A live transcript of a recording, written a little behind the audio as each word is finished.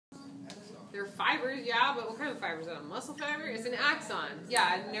They're fibers, yeah, but what kind of fiber is that? A muscle fiber? It's an axon.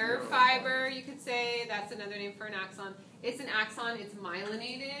 Yeah, a nerve fiber, you could say. That's another name for an axon. It's an axon. It's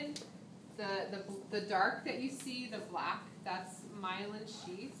myelinated. The dark that you see, the black, that's myelin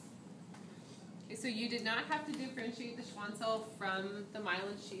sheath. Okay, so you did not have to differentiate the Schwann cell from the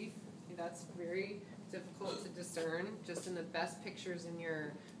myelin sheath. Okay, that's very difficult to discern. Just in the best pictures in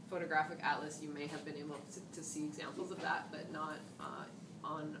your photographic atlas, you may have been able to see examples of that, but not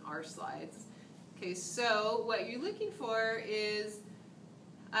on our slides. Okay, so what you're looking for is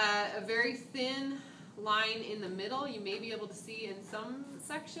a very thin line in the middle. You may be able to see in some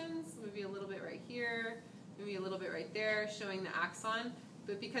sections, maybe a little bit right here, maybe a little bit right there, showing the axon.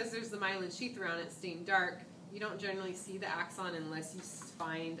 But because there's the myelin sheath around it staying dark, you don't generally see the axon unless you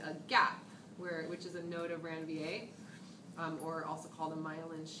find a gap, which is a node of ranvier, or also called a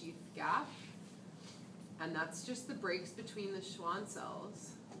myelin sheath gap. And that's just the breaks between the Schwann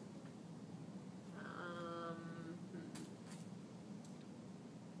cells.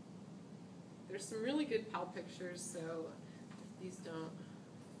 There's some really good PAL pictures, so if these don't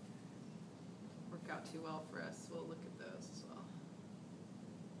work out too well for us, we'll look at those as well.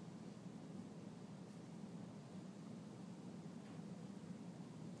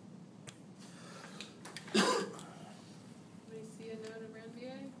 Anybody see a node of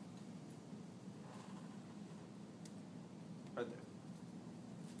ranvier? Right there.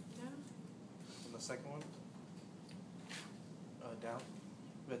 Yeah? And the second one? Down?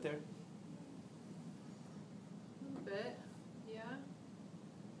 Right there? A little bit, yeah.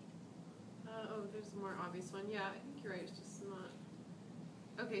 Oh, there's a more obvious one. Yeah, I think you're right, it's just not.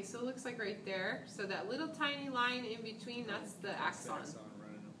 Okay, so it looks like right there. So that little tiny line in between, that's the axon.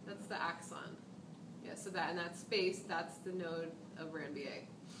 That's the axon. Yeah, so that, and that space, that's the node of ranvier.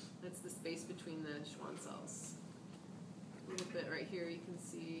 That's the space between the Schwann cells. A little bit right here you can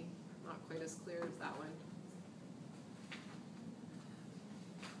see, not quite as clear as that one.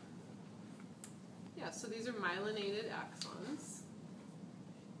 Yeah, so these are myelinated axons.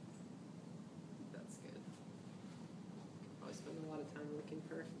 That's good. Could probably spend a lot of time looking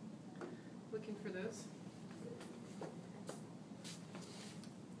for those.